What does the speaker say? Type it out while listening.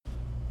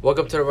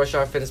Welcome to the Rush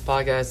Hour Fitness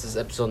Podcast. This is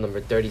episode number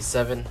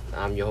 37.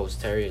 I'm your host,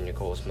 Terry, and your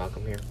co-host,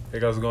 Malcolm here. Hey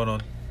guys, what's going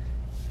on?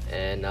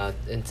 And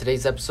in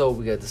today's episode,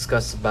 we're going to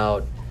discuss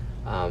about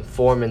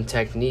form and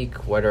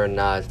technique, whether or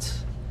not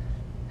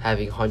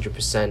having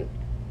 100%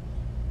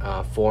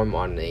 form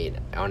on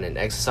an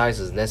exercise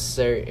is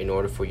necessary in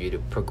order for you to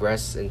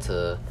progress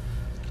into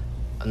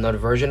another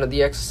version of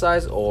the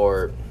exercise,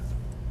 or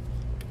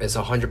is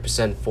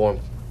 100% form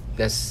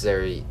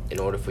necessary in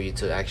order for you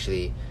to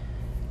actually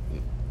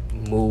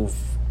move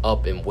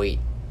up in weight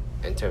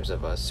in terms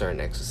of a certain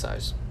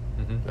exercise.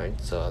 Right,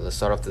 so let's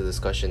start off the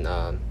discussion.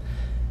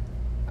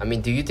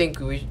 Do you think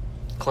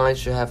clients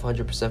should have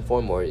 100%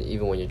 form, or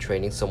even when you're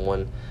training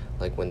someone,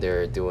 like when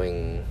they're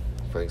doing,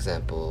 for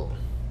example,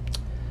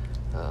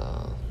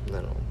 I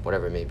don't know,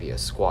 whatever it may be, a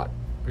squat?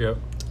 Yep.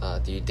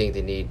 Do you think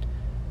they need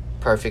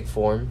perfect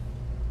form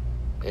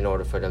in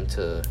order for them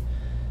to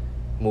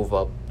move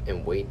up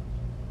in weight?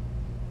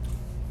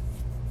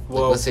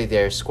 Well, let's say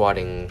they're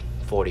squatting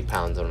 40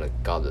 pounds on a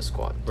goblet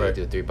squat. They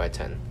do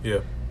 3x10. Yeah.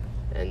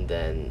 And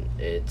then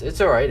it's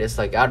alright. It's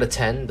like out of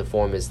 10, the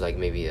form is like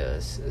maybe a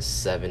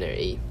 7 or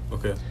 8.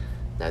 Okay.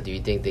 Now, do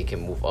you think they can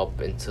move up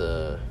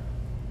into,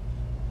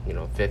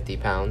 50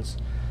 pounds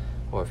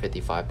or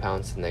 55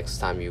 pounds the next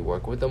time you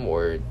work with them?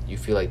 Or you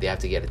feel like they have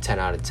to get a 10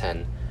 out of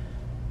 10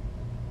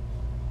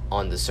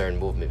 on the certain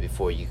movement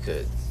before you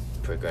could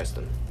progress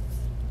them?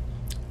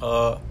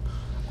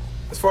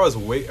 As far as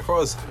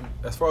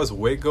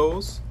weight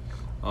goes,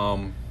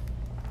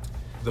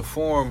 the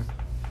form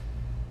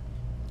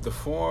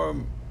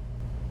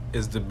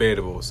is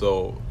debatable.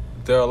 So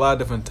there are a lot of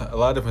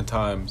different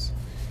times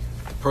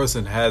the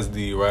person has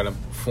the right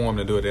form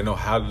to do it. They know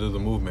how to do the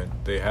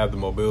movement. They have the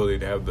mobility.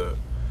 They have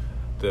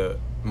the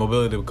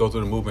mobility to go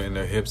through the movement in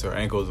their hips or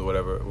ankles or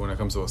whatever when it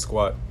comes to a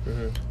squat.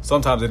 Mm-hmm.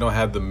 Sometimes they don't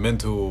have the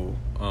mental,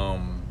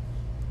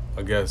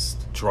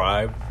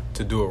 drive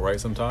to do it right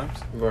sometimes.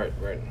 Right.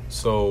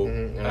 So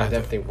And I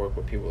definitely work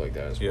with people like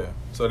that as well. Yeah.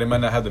 So they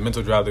might not have the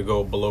mental drive to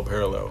go below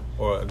parallel,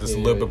 or just a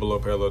little bit below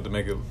parallel to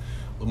make it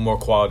more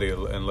quality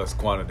and less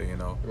quantity,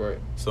 Right.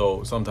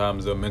 So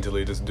sometimes they'll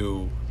mentally just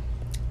do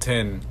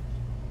 10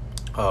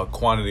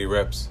 quantity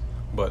reps,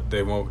 but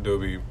they'll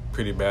be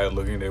pretty bad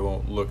looking. They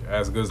won't look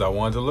as good as I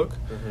want to look.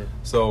 Mm-hmm.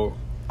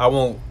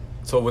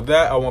 So with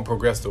that, I won't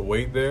progress the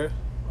weight there,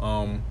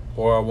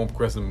 or I won't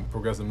progress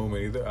the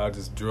movement either. I'll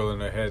just drill in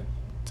their head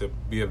to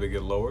be able to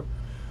get lower.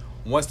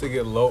 Once they're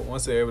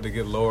able to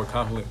get lower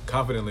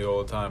confidently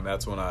all the time,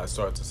 that's when I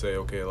start to say,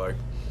 okay, like,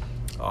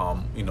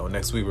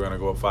 next week we're gonna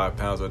go up 5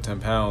 pounds or 10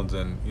 pounds,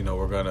 and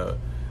we're gonna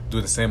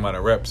do the same amount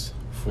of reps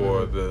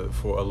for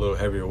a little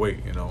heavier weight.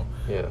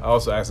 Yeah. I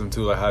also asked them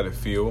too, like, how they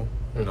feel.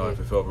 If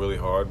it felt really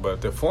hard,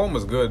 but their form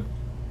was good,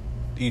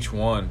 each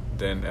one.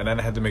 And I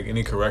didn't have to make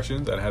any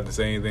corrections. I didn't have to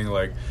say anything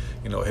like,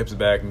 hips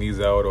back, knees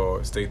out,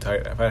 or stay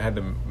tight. If I had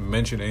to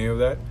mention any of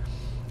that,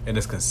 and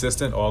it's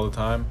consistent all the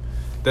time,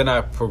 then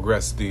I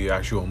progress the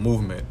actual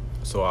movement.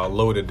 So I'll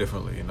load it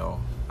differently.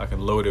 I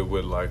can load it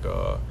with like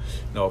a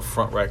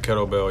front rack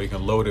kettlebell. You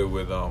can load it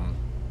with a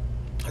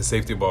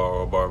safety bar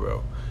or a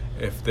barbell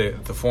if the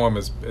form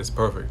is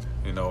perfect.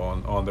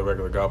 On the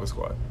regular goblet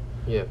squat.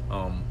 Yeah.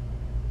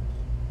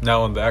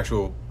 Now on the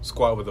actual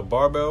squat with a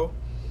barbell,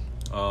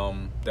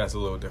 that's a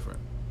little different.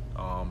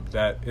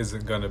 That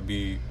isn't gonna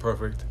be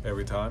perfect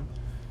every time.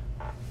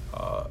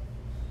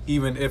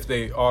 Even if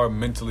they are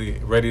mentally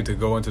ready to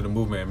go into the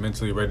movement and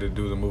mentally ready to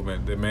do the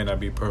movement, they may not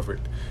be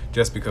perfect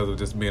just because of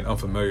just being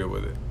unfamiliar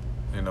with it.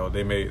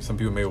 Some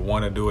people may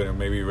want to do it and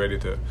may be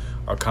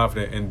are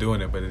confident in doing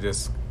it, but they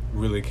just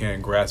really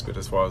can't grasp it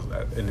as far as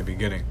in the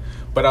beginning.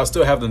 But I'll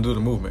still have them do the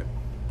movement.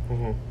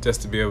 Mm-hmm.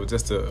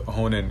 Just to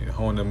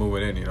hone the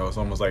movement in. It's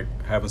almost like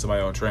having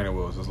somebody on training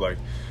wheels. It's like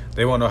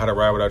they won't know how to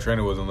ride without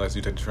training wheels unless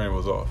you take the training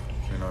wheels off.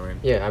 You know what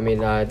I mean?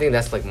 Yeah, I think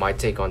that's like my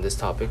take on this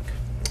topic.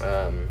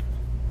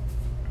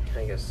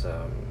 I guess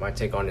my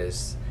take on it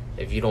is,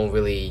 if you don't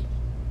really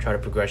try to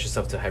progress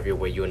yourself to heavier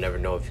weight, you'll never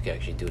know if you can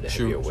actually do the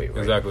heavier weight, right?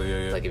 Exactly,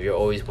 yeah. Like if you're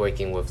always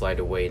working with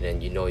lighter weight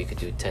and you could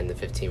do 10 to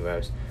 15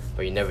 reps,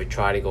 but you never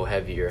try to go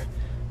heavier,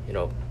 you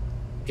don't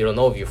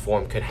know if your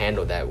form could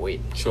handle that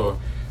weight. Sure.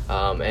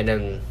 And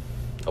then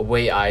a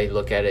way I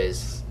look at it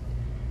is,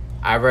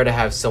 I'd rather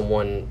have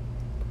someone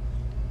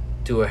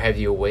do a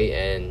heavier weight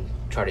and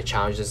try to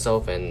challenge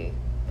themselves and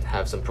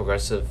have some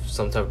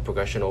type of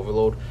progression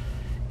overload.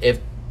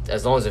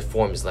 As long as their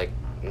form is like,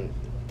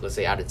 let's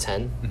say out of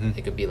 10,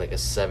 it could be like a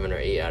 7 or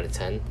 8 out of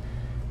 10.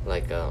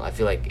 Like I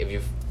feel like if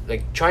you're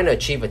like trying to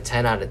achieve a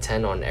 10 out of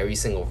 10 on every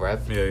single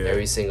rep,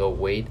 every single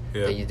weight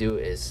that you do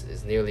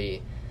is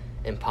nearly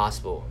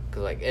impossible.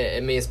 Cause like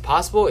it's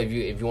possible if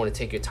you want to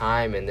take your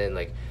time and then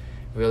like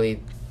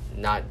really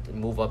not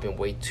move up in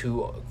weight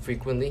too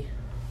frequently.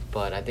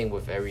 But I think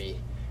with every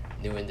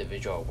new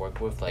individual I work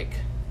with, like,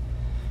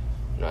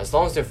 as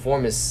long as their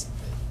form is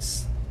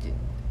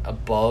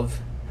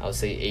above, I would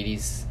say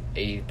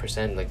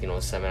 80%, like,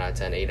 7 out of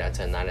 10, 8 out of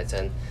 10, 9 out of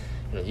 10,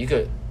 you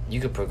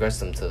could progress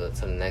them to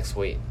the next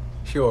weight.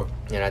 Sure.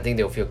 And I think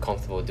they'll feel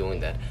comfortable doing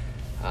that.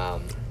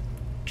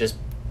 Just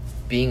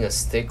being a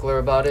stickler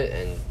about it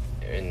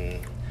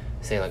and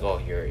saying like, oh,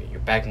 your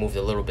back moved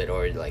a little bit,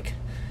 or like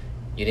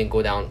you didn't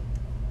go down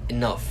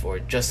enough or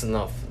just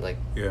enough. Like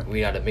we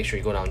got to make sure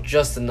you go down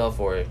just enough,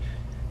 or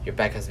your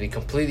back has to be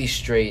completely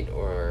straight,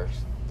 or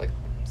like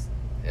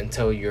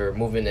until your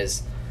movement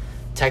is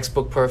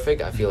textbook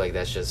perfect. I feel like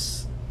that's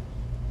just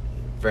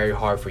very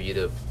hard for you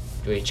to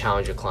really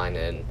challenge your client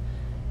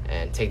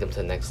and take them to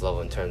the next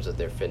level in terms of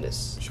their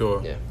fitness. Sure.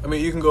 Yeah. I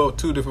mean, you can go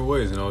two different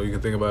ways. You know, you can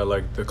think about it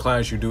like the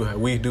clients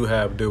we do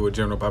have deal with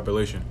general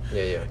population.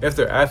 Yeah. If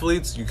they're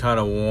athletes, you kind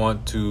of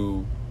want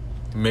to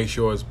make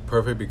sure it's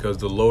perfect because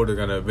the load they're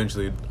gonna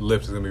eventually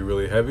lift is gonna be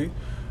really heavy,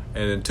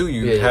 and then two,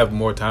 you have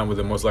more time with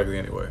them most likely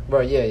anyway.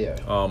 Right. Yeah.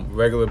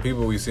 Regular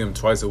people, we see them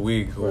twice a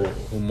week,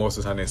 who most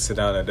of the time they sit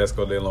down at a desk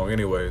all day long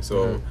anyway.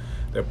 So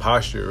their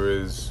posture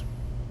is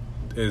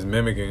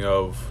mimicking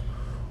of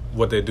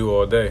what they do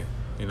all day.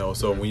 You know,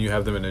 so when you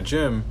have them in the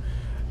gym,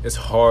 it's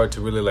hard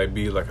to really like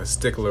be like a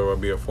stickler or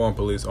be a form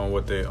police on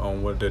what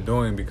they're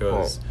doing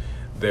because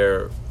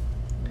they're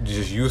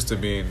just used to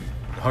being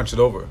hunched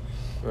over.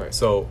 Right.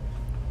 So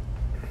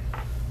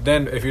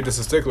then, if you're just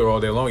a stickler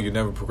all day long, you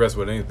never progress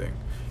with anything.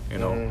 You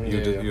know,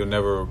 you'll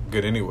never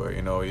get anywhere.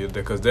 You know,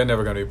 because they're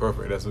never going to be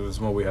perfect. That's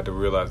what we have to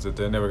realize, that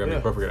they're never going to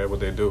be perfect at what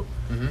they do.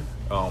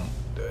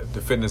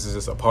 The fitness is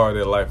just a part of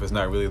their life. It's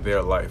not really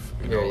their life.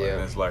 You know,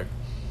 and it's like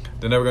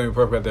they're never going to be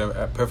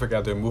perfect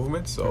at their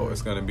movements. So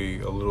it's going to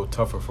be a little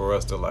tougher for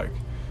us to like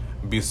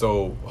be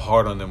so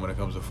hard on them when it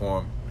comes to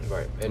form.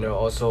 Right, and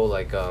also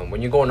like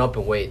when you're going up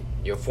in weight,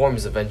 your form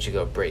is eventually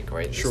gonna break.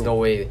 Right, there's no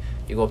way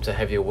you go up to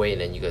heavier weight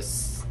and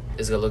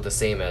it's gonna look the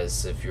same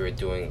as if you were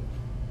doing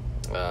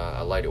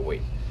a lighter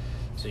weight.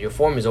 So your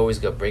form is always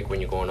gonna break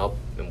when you're going up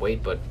in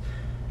weight, but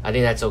I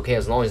think that's okay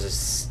as long as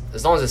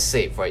it's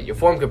safe, right? Your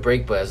form could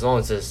break, but as long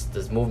as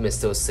this movement is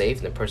still safe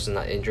and the person's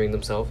not injuring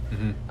themselves,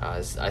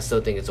 I still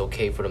think it's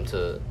okay for them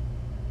to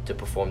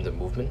perform the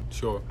movement.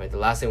 Sure. Right. The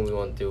last thing we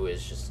want to do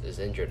is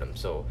injure them.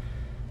 So,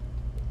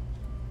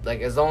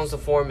 like, as long as the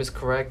form is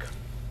correct,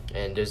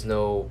 and there's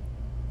no,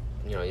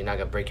 you're not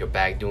gonna break your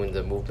back doing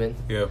the movement.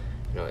 Yeah.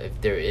 If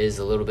there is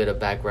a little bit of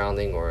back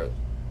rounding or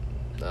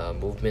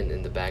movement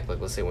in the back, like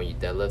let's say when you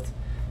deadlift,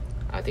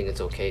 I think it's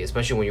okay,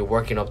 especially when you're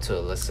working up to,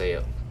 let's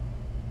say,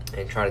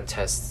 and try to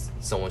test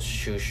someone's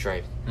shoe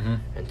strength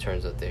in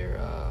terms of their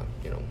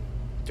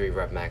 3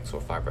 rep max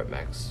or 5 rep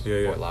max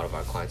for a lot of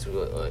our clients.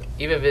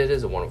 Even if it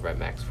is a 1 rep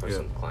max for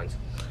some clients.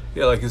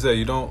 Yeah, like you said,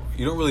 you don't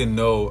really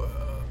know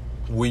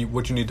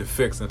what you need to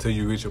fix until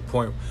you reach a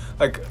point.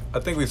 Like I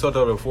think we talked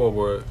about it before,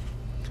 where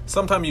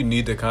sometimes you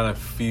need to kind of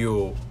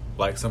feel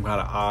like some kind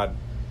of odd,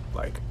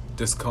 like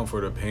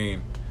discomfort or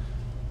pain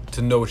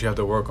to know what you have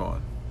to work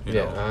on. You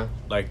know,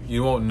 like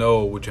you won't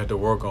know what you have to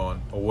work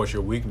on or what's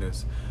your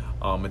weakness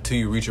until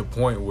you reach a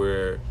point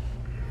where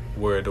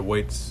the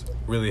weight's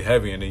really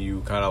heavy, and then you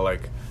kind of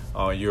like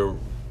you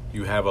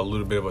have a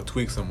little bit of a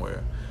tweak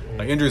somewhere.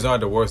 Like injuries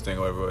aren't the worst thing,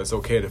 however. It's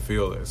okay to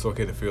feel it. It's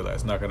okay to feel that.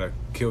 It's not gonna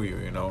kill you,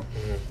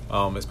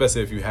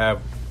 especially if you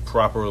have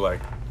proper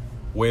like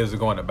ways of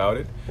going about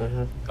it.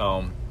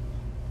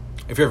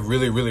 If you have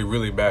really, really,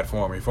 really bad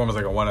form, your form is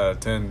like a 1 out of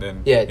 10,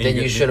 then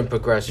you shouldn't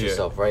progress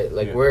yourself, right?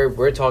 Like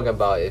we're talking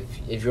about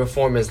if your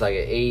form is like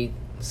an 8,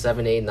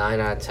 7, 8, 9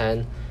 out of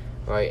 10,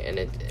 right,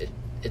 and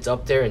it's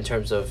up there in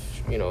terms of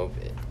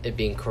it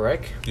being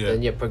correct,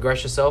 then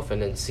progress yourself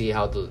and then see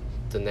how the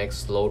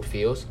next load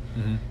feels,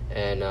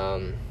 and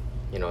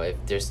if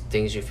there's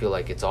things you feel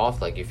like it's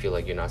off, like you feel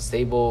like you're not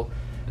stable,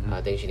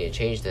 things you need to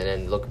change,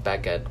 then look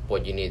back at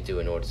what you need to do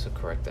in order to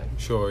correct that.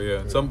 Sure,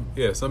 yeah.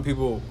 Some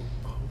people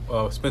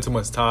spend too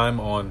much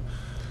time on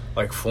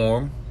like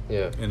form,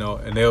 and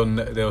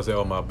they'll say,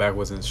 oh, my back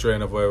wasn't straight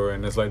enough, whatever,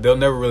 and it's like they'll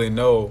never really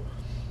know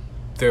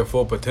their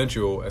full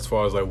potential as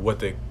far as like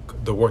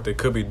the work they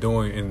could be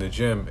doing in the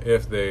gym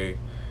if they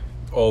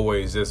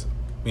always just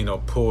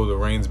pull the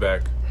reins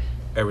back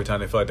every time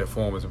they feel like their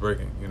form is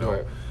breaking.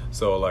 Right.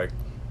 So like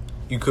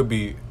you could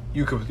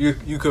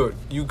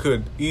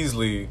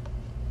easily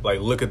like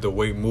look at the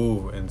weight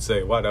move and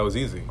say, wow, that was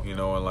easy,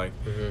 and like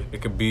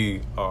it could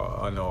be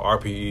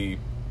RPE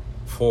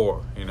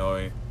 4,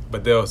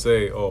 but they'll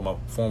say, oh, my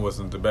form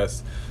wasn't the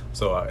best,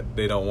 so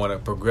they don't want to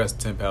progress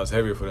 10 pounds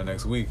heavier for the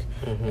next week,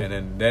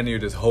 and then you're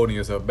just holding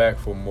yourself back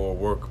for more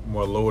work,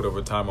 more load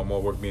over time, or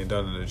more work being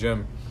done in the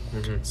gym.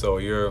 So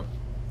you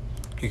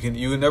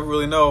never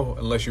really know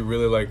unless you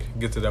really like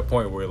get to that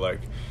point where like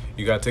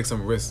you gotta take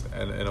some risks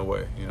in a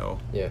way,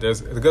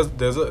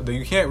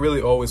 you can't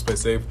really always play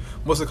safe.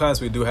 Most of the clients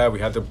we do have, we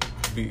have to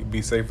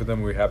be safe with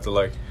them. We have to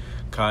like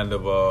kind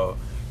of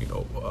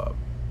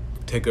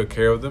take good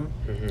care of them,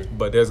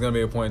 but there's gonna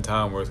be a point in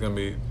time where it's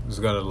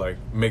gonna like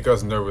make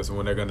us nervous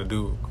when they're gonna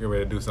get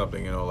ready to do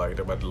something, like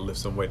they're about to lift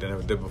some weight they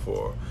never did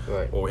before,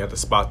 or we have to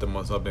spot them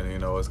on something.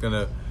 There's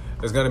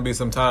gonna be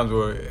some times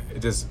where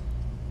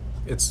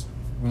it's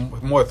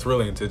more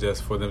thrilling to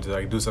just for them to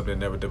like do something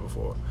they never did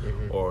before,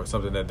 or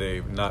something that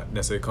they're not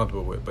necessarily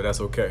comfortable with. But that's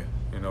okay,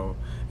 you know.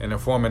 And the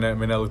form may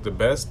not look the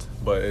best,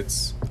 but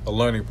it's a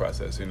learning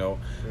process, you know.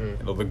 You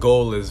know, the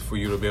goal is for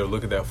you to be able to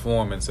look at that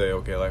form and say,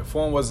 okay, like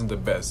form wasn't the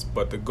best,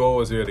 but the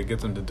goal is here to get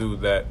them to do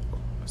that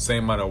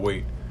same amount of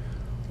weight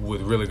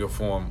with really good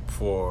form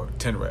for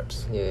 10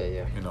 reps.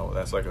 Yeah. You know,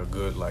 that's like a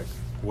good like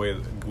way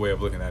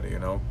of looking at it, you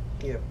know.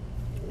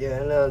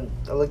 Yeah, and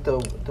I like the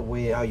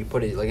way how you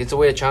put it. Like, it's a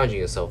way of challenging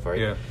yourself, right?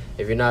 Yeah.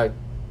 If you're not,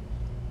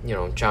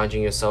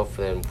 challenging yourself,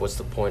 then what's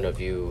the point of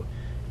you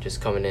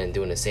just coming in and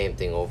doing the same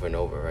thing over and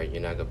over, right?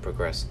 You're not gonna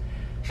progress.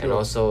 Sure. And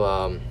also,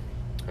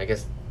 I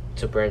guess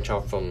to branch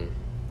out from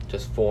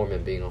just form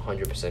and being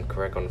 100%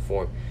 correct on the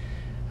form,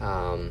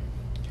 a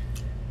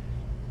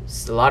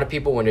lot of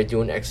people when they're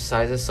doing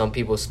exercises, some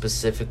people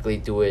specifically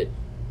do it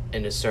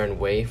in a certain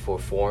way for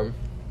form,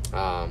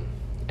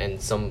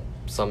 and some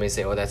may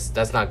say, oh,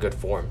 that's not good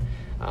form.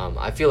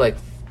 I feel like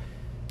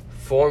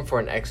form for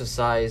an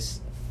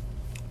exercise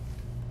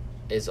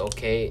is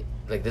okay.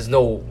 Like, there's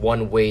no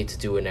one way to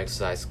do an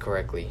exercise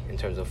correctly in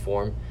terms of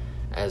form,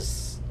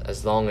 as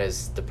long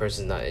as the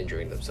person's not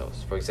injuring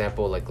themselves. For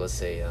example, like, let's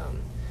say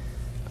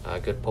a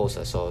good post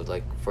I saw,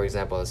 like, for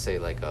example, let's say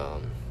like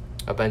a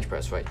bench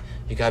press, right?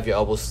 You can have your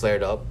elbows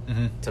flared up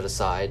to the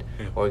side,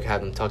 or you can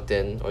have them tucked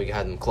in, or you can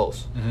have them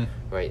close,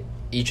 right?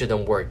 Each of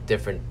them work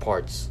different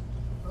parts,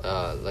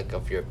 like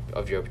of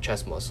your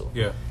chest muscle.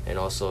 Yeah. And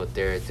also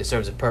there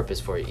serves a purpose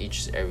for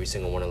every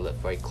single one to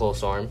lift, right?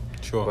 Close arm,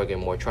 Sure. working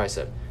more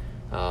tricep.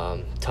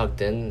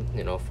 Tucked in,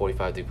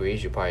 45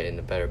 degrees, you're probably in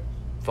a better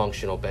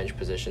functional bench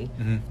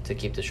position to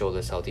keep the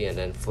shoulders healthy. And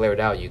then flared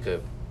out, you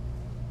could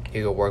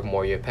work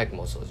more your pec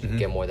muscles. You can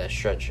get more of that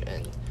stretch,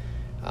 and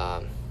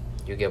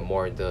you get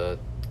more of the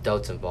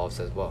delts involved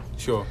as well.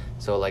 Sure.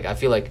 So, like, I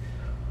feel like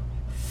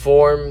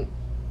form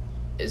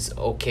is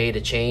okay to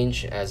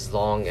change as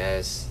long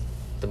as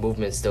the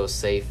movement's still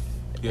safe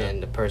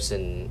and the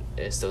person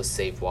is still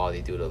safe while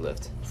they do the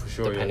lift. For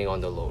sure. Depending on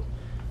the load.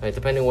 Like,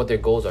 depending on what their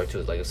goals are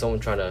too. Like, if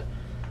someone's trying to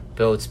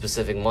build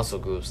specific muscle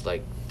groups,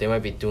 like, they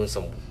might be doing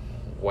some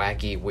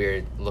wacky,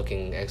 weird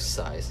looking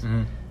exercise.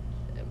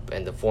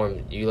 And the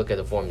form, you look at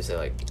the form and say,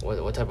 like,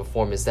 what type of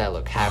form is that?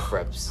 Like, half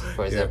reps,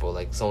 for example.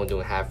 Like, someone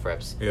doing half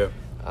reps. Yeah.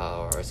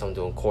 Or someone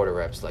doing quarter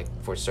reps, like,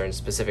 for certain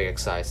specific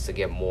exercise to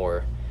get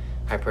more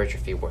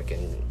hypertrophy work.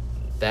 And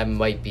that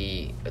might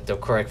be the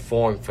correct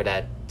form for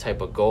that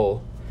type of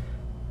goal,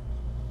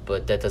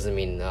 but that doesn't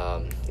mean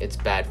it's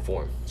bad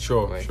form.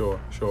 Sure, right? sure.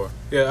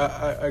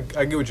 Yeah,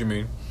 I get what you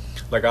mean.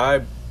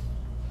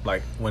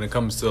 Like when it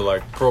comes to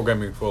like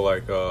programming for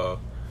like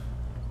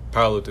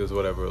powerlifters or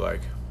whatever,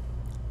 like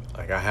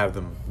I have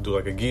them do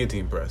like a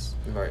guillotine press.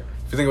 Right.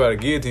 If you think about a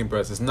guillotine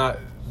press, it's not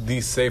the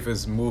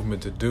safest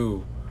movement to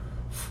do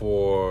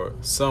for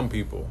some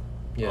people.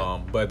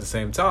 Yeah. But at the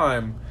same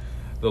time,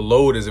 the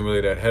load isn't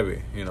really that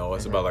heavy.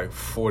 It's about like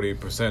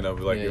 40% of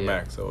like your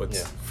max, so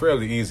it's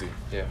fairly easy.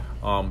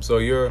 Yeah. So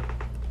your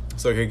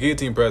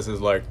guillotine press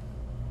is like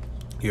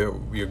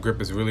your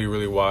grip is really,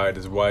 really wide,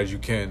 as wide as you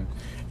can,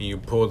 and you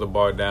pull the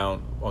bar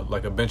down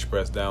like a bench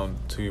press down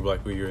to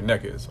like where your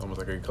neck is, almost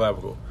like a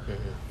clavicle.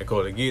 They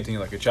call it a guillotine,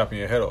 like you're chopping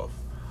your head off.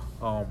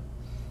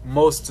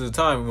 Most of the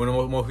time, when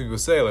most people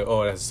say like,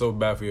 "Oh, that's so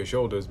bad for your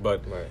shoulders,"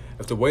 but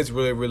if the weight's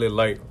really, really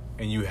light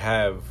and you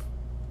have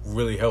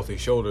really healthy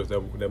shoulders,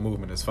 that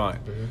movement is fine.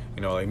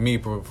 Like me,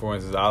 for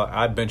instance,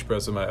 I bench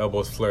press with my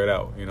elbows flared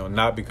out.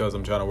 Not because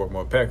I'm trying to work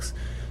more pecs,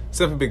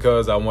 simply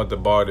because I want the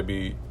bar to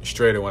be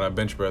straighter when I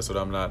bench press, so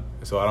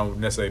I don't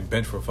necessarily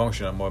bench for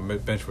function. I'm more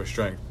bench for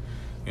strength.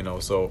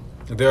 So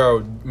there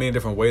are many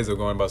different ways of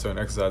going about certain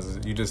exercises.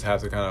 You just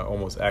have to kind of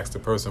almost ask the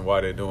person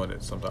why they're doing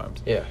it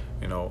sometimes. Yeah.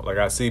 Like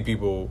I see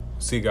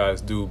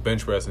guys do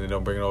bench press and they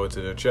don't bring it over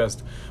to their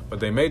chest, but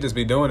they may just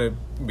be doing it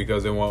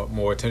because they want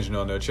more attention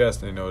on their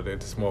chest, and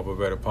it's more of a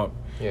better pump.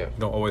 Yeah. You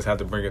don't always have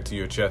to bring it to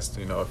your chest,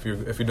 if you're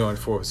doing it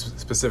for a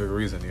specific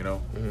reason,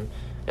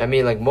 I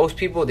mean, like, most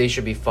people, they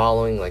should be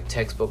following like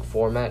textbook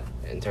format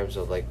in terms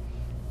of like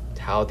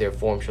how their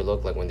form should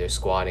look like when they're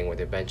squatting, when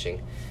they're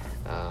benching,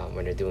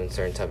 when they're doing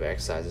certain type of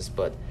exercises.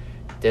 But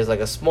there's like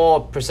a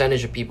small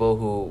percentage of people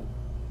who,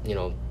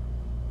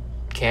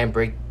 can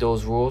break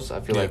those rules.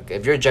 I feel like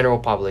if you're general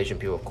population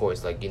people, of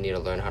course, like, you need to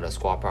learn how to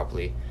squat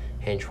properly,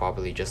 hinge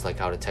properly, just like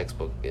how the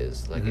textbook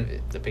is, like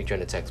the picture in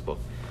the textbook.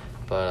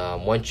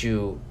 But once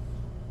you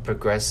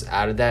progress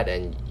out of that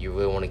and you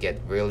really want to get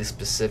really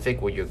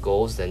specific with your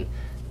goals,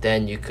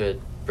 then you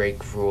could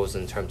break rules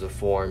in terms of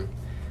form,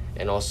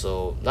 and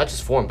also not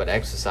just form but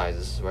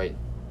exercises, right?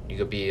 You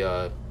could be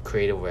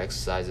creative with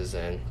exercises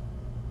and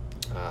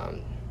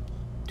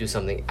do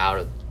something out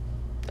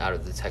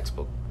of the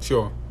textbook.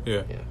 Sure.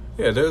 Yeah.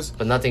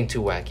 But nothing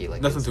too wacky,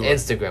 like nothing too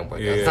Instagram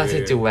workouts.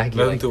 Nothing too wacky.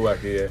 Nothing too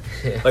wacky.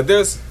 Yeah. Like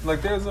there's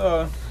like I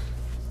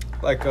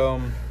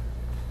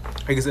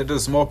said, there's a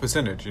small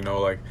percentage.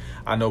 Like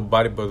I know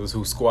bodybuilders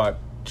who squat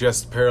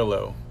just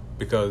parallel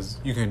because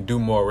you can do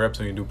more reps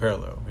when you do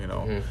parallel.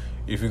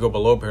 If you go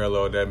below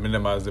parallel, that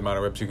minimizes the amount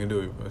of reps you can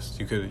do.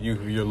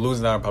 You're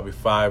losing out on probably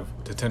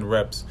 5 to 10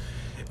 reps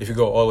if you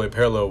go all the way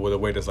parallel with a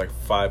weight that's like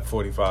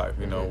 545,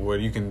 you know, where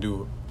you can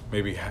do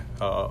maybe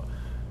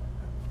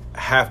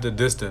half the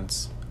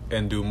distance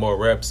and do more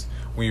reps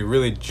when you're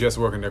really just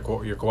working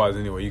your quads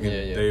anyway. You can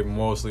they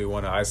mostly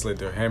want to isolate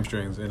their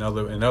hamstrings in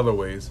other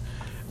ways.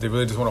 They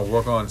really just want to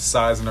work on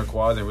sizing their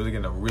quads and really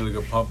getting a really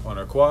good pump on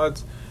their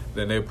quads.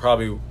 Then they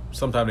probably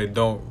sometimes they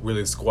don't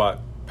really squat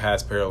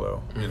past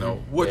parallel, you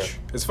know, which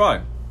is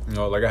fine. You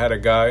know, like I had a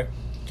guy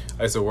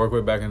I used to work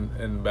with back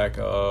when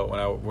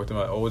I worked in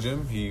my old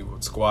gym. He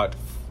would squat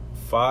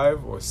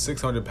 500 or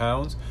 600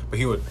 pounds, but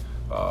he would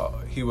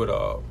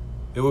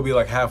it would be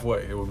like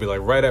halfway. It would be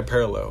like right at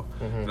parallel.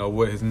 You know,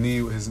 with his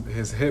knee,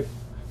 his hip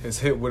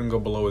wouldn't go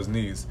below his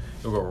knees.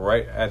 It would go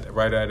right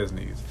at his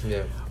knees.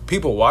 Yeah.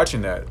 People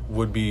watching that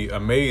would be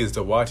amazed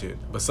to watch it,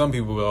 but some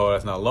people go, "Oh,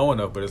 that's not low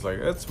enough." But it's like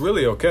it's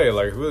really okay.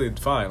 Like really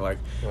fine. Like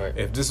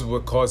if this is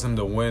what caused him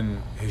to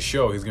win his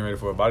show, he's getting ready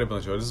for a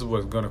bodybuilding show. This is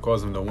what's going to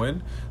cause him to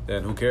win.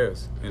 Then who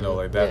cares? You know,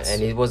 like that's. Yeah,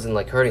 and he wasn't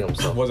like hurting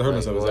himself. Wasn't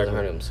hurting himself. Exactly. Wasn't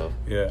hurting himself.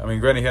 Yeah, I mean,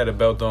 granted, he had a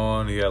belt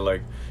on. He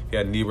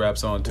had knee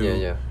wraps on too.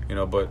 Yeah. You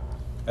know, but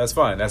that's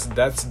fine.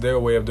 That's their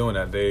way of doing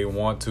that. They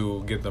want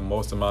to get the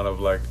most amount of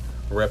like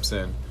reps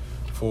in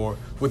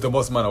with the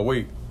most amount of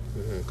weight.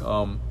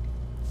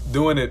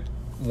 Doing it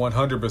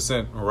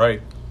 100%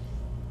 right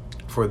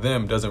for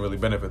them doesn't really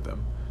benefit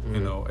them.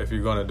 You know, if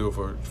you're going to do it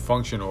for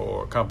function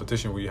or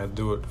competition where you have to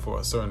do it for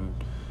a certain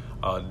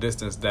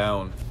distance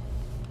down,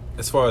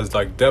 as far as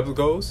like depth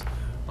goes,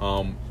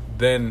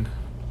 then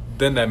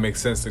that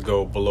makes sense to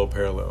go below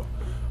parallel.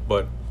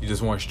 But you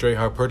just want straight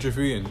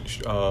hypertrophy and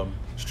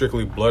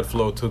strictly blood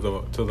flow to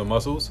the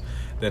muscles,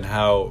 then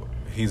how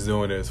he's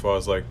doing it as far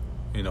as like,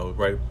 you know,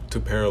 right to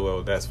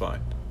parallel, that's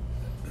fine.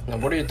 Now,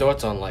 what are your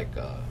thoughts on like?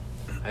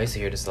 I used to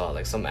hear this a lot.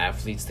 Like some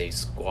athletes, they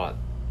squat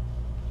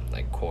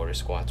like quarter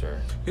squats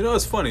or. You know,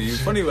 it's funny.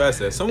 Funny you asked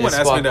that. Someone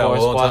asked me that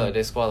all the time.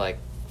 They squat like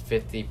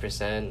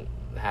 50%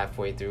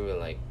 halfway through and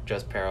like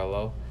just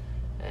parallel,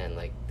 and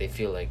like they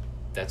feel like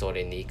that's all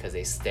they need because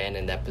they stand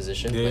in that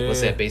position. Yeah. Like let's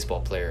say a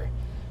baseball player,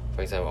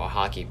 for example, or a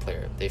hockey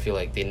player, they feel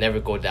like they never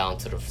go down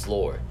to the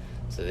floor,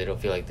 so they don't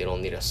feel like they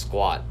don't need a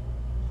squat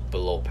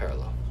below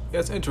parallel. Yeah,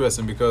 it's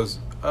interesting because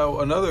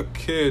another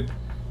kid,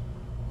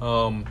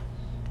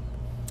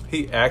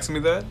 he asked me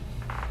that,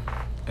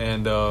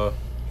 and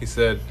he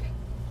said,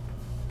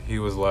 he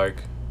was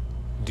like,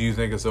 "Do you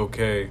think it's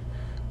okay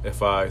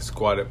if I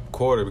squat at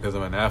quarter because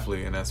I'm an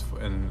athlete and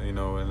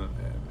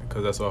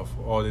because that's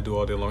all they do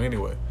all day long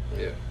anyway?"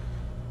 Yeah.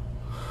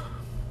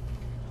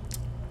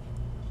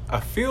 I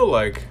feel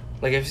like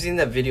have you seen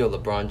that video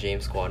of LeBron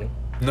James squatting?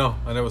 No,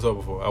 I never saw it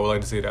before. I would like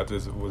to see it after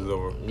this was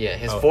over. Yeah,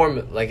 his form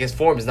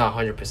is not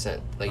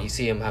 100%. Like you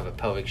see him have a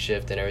pelvic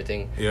shift and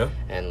everything. Yeah.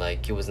 And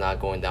like he was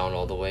not going down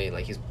all the way.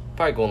 Like he's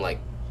probably going like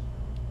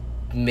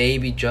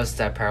maybe just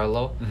that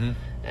parallel.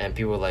 And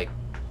people were like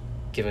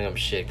giving him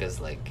shit because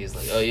like he's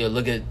like, "Oh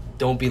yeah,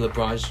 don't be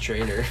LeBron's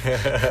trainer,"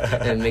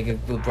 and making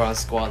LeBron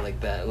squat like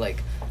that.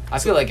 Like I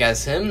feel like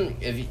as him,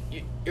 if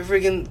you're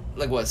freaking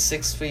like what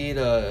 6 feet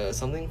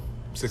something.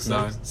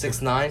 6'9".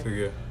 6'9".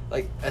 Yeah.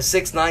 Like a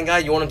 6'9" guy,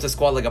 you want him to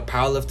squat like a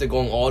powerlifter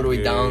going all the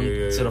way down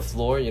to the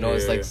floor. You know,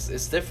 it's like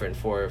it's different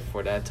for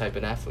that type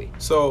of athlete.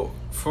 So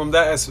from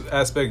that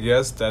aspect,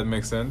 yes, that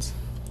makes sense.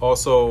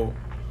 Also,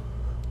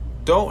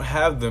 don't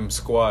have them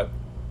squat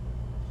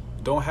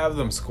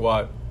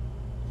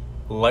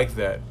like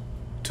that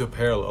to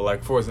parallel.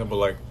 Like for example,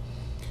 like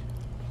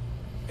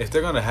if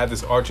they're gonna have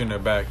this arch in their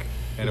back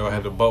and they'll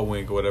have the butt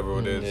wink or whatever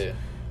it is. Yeah.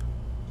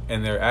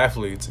 And they're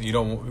athletes, you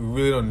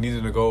really don't need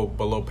them to go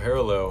below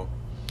parallel.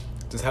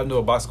 Just have them do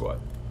a box squat.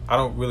 I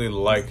don't really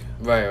like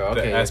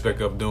the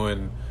aspect of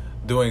doing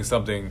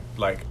something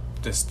like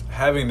just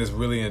having this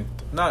really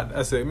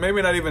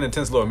maybe not even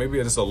intense load,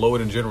 maybe just a load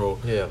in general.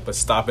 Yeah. But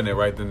stopping it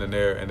right then and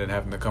there, and then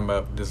having to come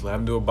up, just have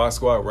them do a box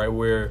squat right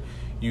where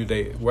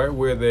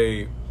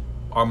they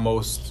are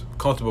most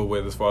comfortable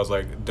with as far as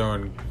like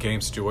during game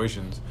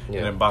situations, and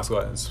then box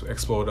squat and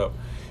explode up.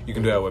 You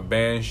can do that with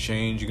bands,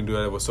 chains. You can do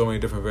that with so many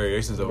different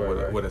variations of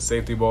with a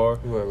safety bar.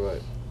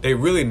 Right. They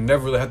really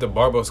never really have to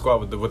barbell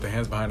squat with the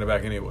hands behind the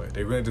back anyway.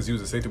 They really just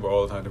use the safety bar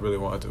all the time. They really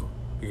want to.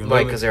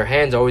 Right, because their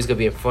hands are always gonna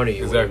be in front of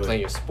you when you're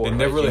playing your sport. They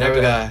never really have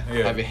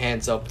to have your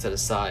hands up to the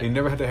side. You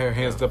never have to have your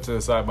hands up to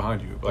the side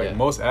behind you. Like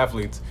most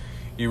athletes,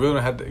 you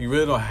really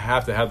don't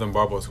have to have them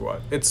barbell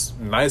squat. It's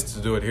nice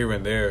to do it here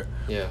and there.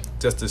 Yeah.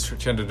 Just to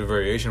change the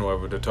variation, or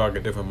whatever, to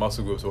target different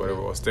muscle groups or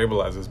whatever, or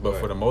stabilizers. But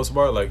for the most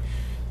part, like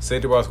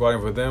safety bar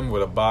squatting for them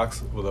with a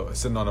box,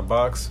 sitting on a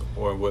box,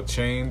 or with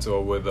chains,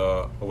 or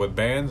with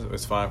bands,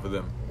 it's fine for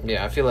them.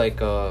 Yeah, I feel like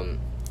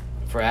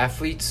for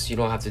athletes, you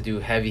don't have to do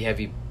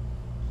heavy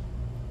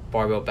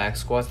barbell back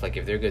squats. Like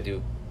if they're gonna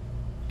do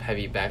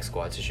heavy back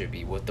squats, it should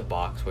be with the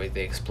box where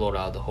they explode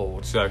out of the hold.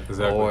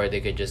 Exactly. Or they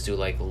could just do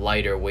like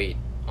lighter weight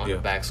on the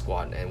back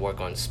squat and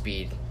work on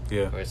speed.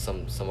 Yeah. Or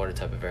some other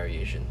type of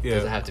variation. Yeah. It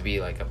doesn't have to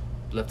be like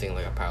lifting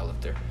like a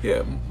powerlifter.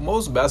 Yeah,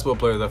 most basketball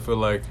players, I feel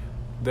like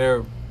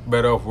they're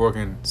better off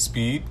working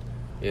speed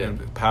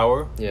and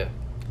power. Yeah.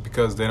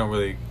 Because they don't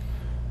really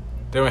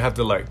they don't have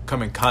to like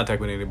come in contact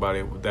with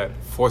anybody that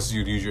forces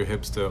you to use your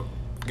hips to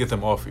get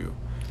them off you.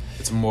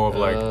 It's more of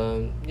like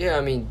yeah,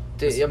 I mean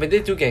they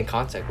do get in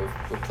contact with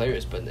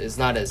players, but it's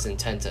not as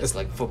intense as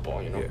like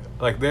football, you know. Yeah.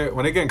 Like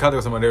when they get in contact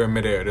with someone, they're in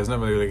midair. There's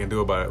nothing really they can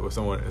do about it if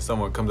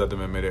someone comes at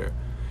them in midair.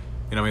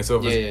 You know what I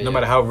mean? So no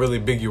matter how really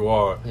big you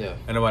are,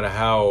 and no matter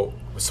how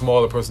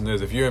small the person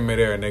is, if you're in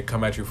midair and they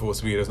come at you full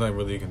speed, there's nothing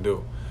really you can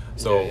do.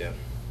 So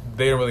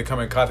they don't really come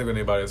in contact with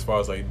anybody as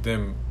far as like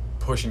them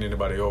pushing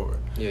anybody over.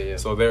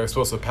 So their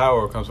explosive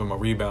power comes from a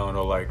rebound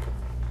or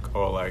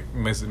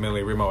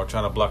mainly rebound or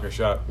trying to block a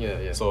shot.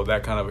 So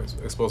that kind of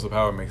explosive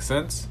power makes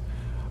sense.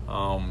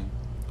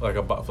 Like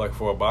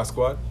for a box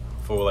squat,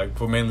 for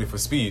mainly for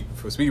speed.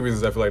 For speed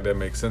reasons, I feel like that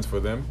makes sense for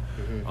them.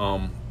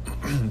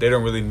 They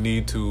don't really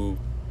need to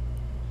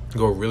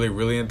go really,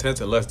 really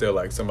intense unless they're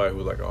like somebody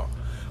who's like a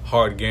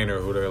hard gainer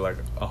who they're like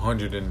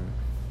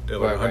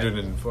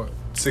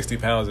 160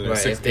 pounds and they're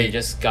 6 If they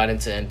just got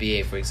into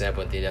NBA, for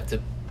example, they'd have to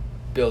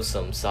build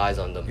some size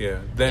on them.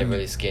 Then they're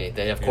really skinny.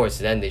 Then of course,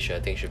 then they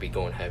should be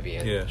going heavy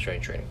and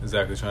strength training.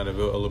 Exactly, trying to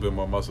build a little bit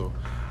more muscle.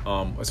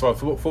 As far as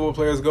football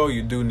players go,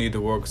 you do need to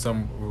work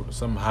some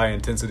high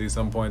intensity at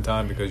some point in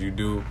time because you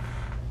do,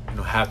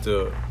 have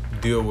to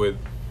deal with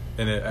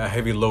a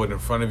heavy load in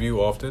front of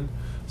you often.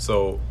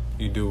 So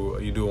you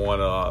do want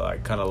to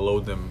like kind of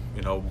load them,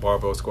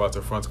 barbell squats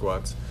or front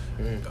squats,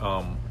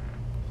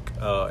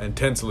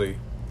 intensely,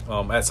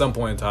 at some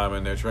point in time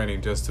in their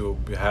training, just to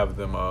have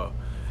them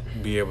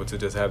be able to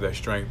just have that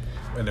strength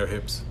in their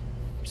hips.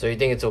 So you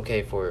think it's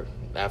okay for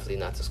athlete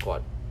not to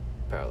squat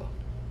parallel?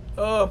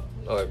 Or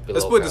below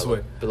let's put it this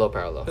way. Below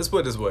parallel. Let's put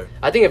it this way.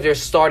 I think if they're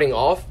starting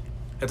off,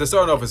 it's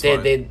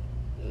fine.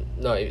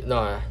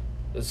 No.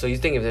 So you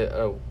think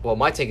if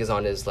my take is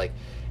like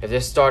if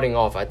they're starting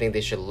off, I think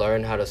they should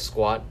learn how to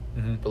squat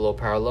below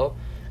parallel,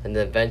 and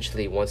then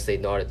eventually once they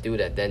know how to do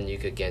that, then you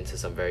could get into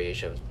some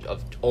variation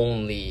of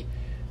only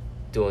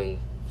doing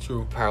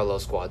parallel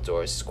squats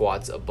or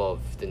squats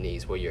above the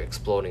knees where you're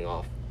exploding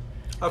off.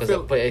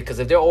 Because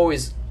if they're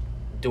always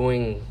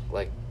doing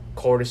like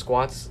quarter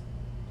squats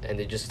and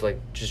they're just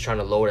trying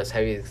to load as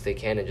heavy as they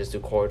can and just do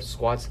quarter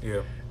squats,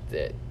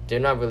 they're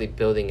not really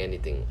building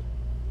anything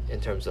in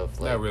terms of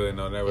like. Not really.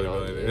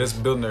 They're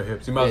just building their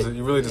hips. You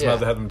really just might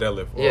have them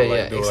deadlift. Or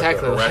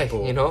exactly. Like a rack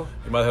pull. You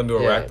might have them do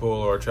a rack pull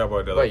or a trap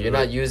bar deadlift. Right, you're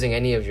not using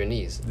any of your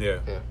knees. Yeah.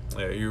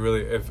 You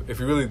really,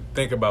 if you really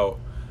think about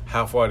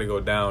how far they go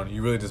down,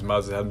 you really just might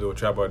as well have them do a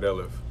trap bar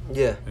deadlift.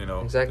 Yeah.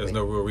 Exactly. There's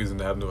no real reason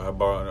to have them do a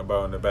bar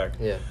on their back.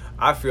 Yeah.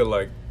 I feel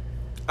like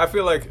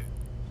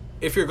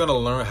if you're gonna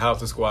learn how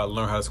to squat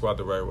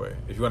the right way.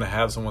 If you're gonna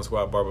have someone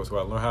squat barbell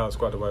squat, learn how to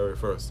squat the right way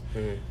first.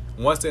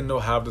 Once they know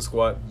how to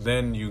squat,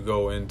 then you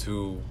go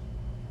into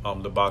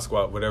the box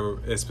squat, whatever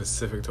is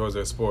specific towards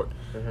their sport.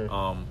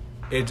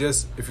 It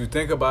just, if you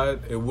think about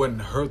it, it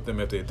wouldn't hurt them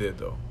if they did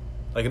though.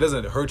 Like it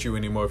doesn't hurt you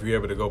anymore if you're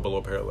able to go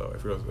below parallel.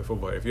 If you're a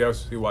football, if you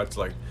actually watch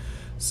like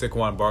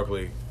Saquon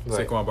Barkley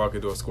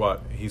do a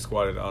squat. He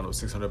squatted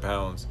 600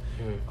 pounds.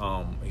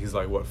 He's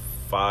like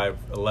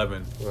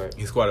 5'11". Right.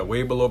 He squatted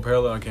way below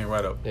parallel and came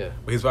right up. Yeah.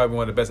 But he's probably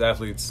one of the best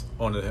athletes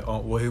he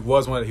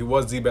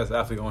was the best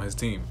athlete on his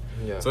team.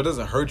 Yeah. So it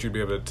doesn't hurt you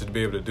to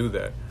be able to do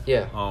that.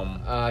 Yeah.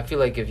 I feel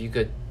like if you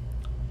could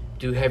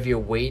do heavier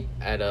weight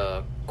at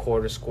a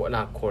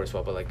not quarter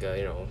squat, but like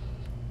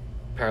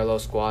parallel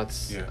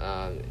squats.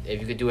 Yeah. If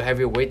you could do a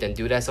heavier weight, then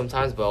do that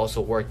sometimes, but also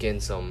work in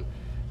some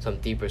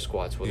deeper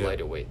squats with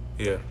lighter weight.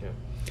 Yeah.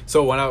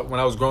 So when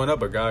I was growing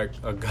up, a guy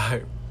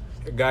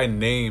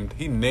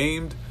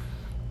named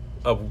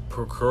a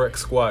correct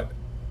squat.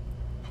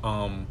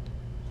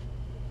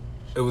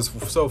 It was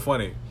so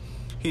funny.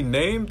 He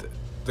named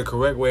the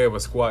correct way of a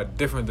squat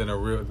different than a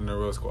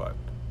real squat.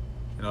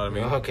 You know what I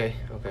mean? Okay.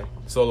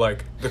 So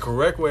like the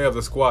correct way of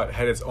the squat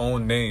had its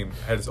own name,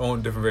 had its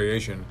own different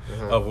variation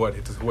of the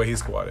way he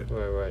squatted.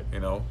 Right.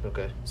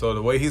 Okay. So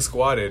the way he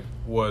squatted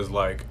was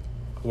like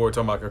we're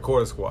talking about like a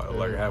quarter squat or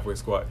like a halfway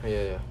squat.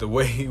 Yeah. The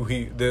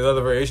way the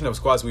other variation of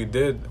squats we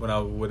did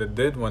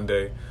did one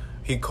day,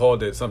 he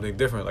called it something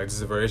different, like this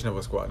is a variation of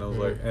a squat. And I was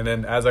like, and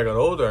then as I got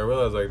older, I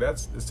realized like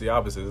it's the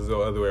opposite. It's the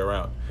other way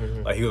around.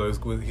 Like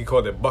he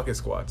called it bucket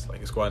squats, like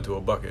you squat into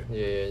a bucket.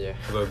 Yeah.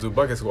 So let's do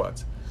bucket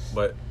squats,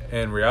 but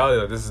in reality,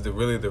 like, this is the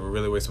really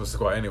way you're supposed to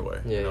squat anyway.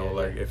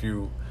 Yeah. If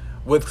you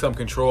with some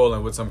control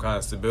and with some kind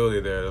of stability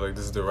there, like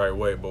this is the right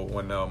way. But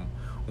when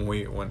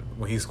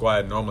he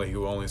squatted, normally he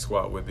would only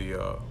squat with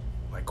the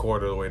like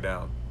quarter of the way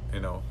down.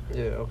 Yeah,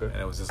 okay.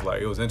 And it was just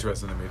like, it was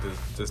interesting to me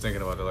just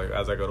thinking about it. Like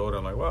as I got older,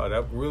 I'm like, wow,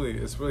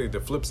 it's really the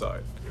flip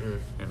side.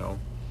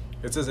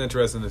 It's just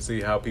interesting to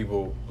see how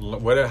people,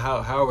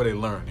 however they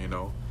learn.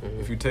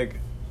 If you take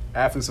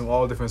athletes from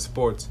all different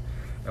sports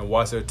and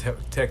watch their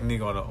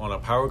technique on a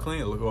power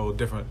clean, it look all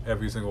different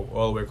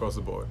all the way across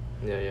the board.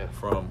 Yeah.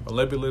 From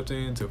Olympic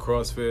lifting to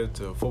CrossFit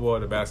to football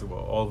to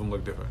basketball, all of them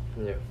look different.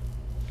 Yeah.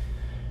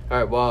 All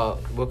right, well,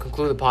 we'll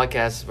conclude the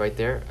podcast right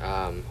there.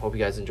 Hope you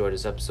guys enjoyed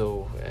this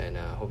episode, and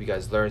hope you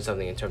guys learned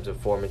something in terms of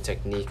form and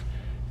technique,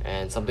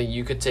 and something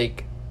you could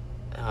take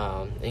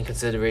in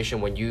consideration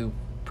when you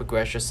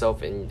progress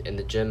yourself in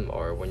the gym,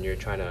 or when you're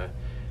trying to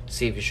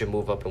see if you should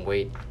move up in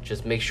weight,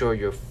 just make sure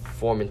your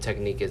form and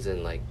technique is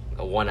in like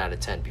a 1 out of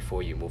 10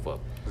 before you move up.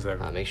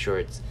 Exactly. Make sure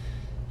it's,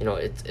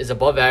 it's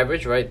above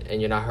average, right?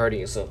 And you're not hurting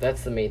yourself.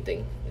 That's the main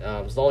thing.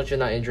 As long as you're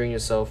not injuring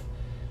yourself,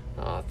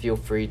 feel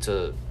free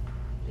to,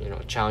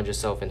 challenge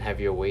yourself in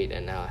heavier weight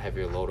and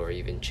heavier load, or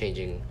even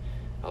changing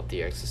up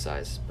the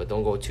exercise. But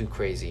don't go too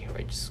crazy,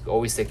 right? Just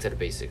always stick to the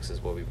basics is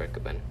what we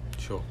recommend.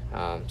 Sure.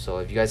 So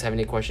if you guys have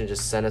any questions,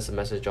 just send us a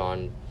message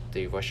on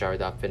the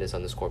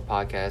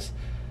rushhour.fitness_podcast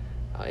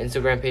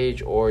Instagram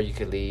page, or you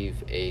could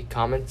leave a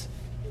comment,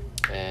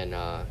 and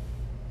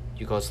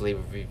you can also leave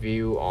a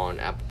review on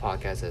Apple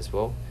Podcasts as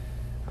well.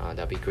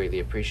 That'd be greatly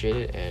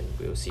appreciated, and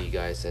we will see you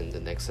guys in the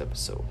next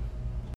episode.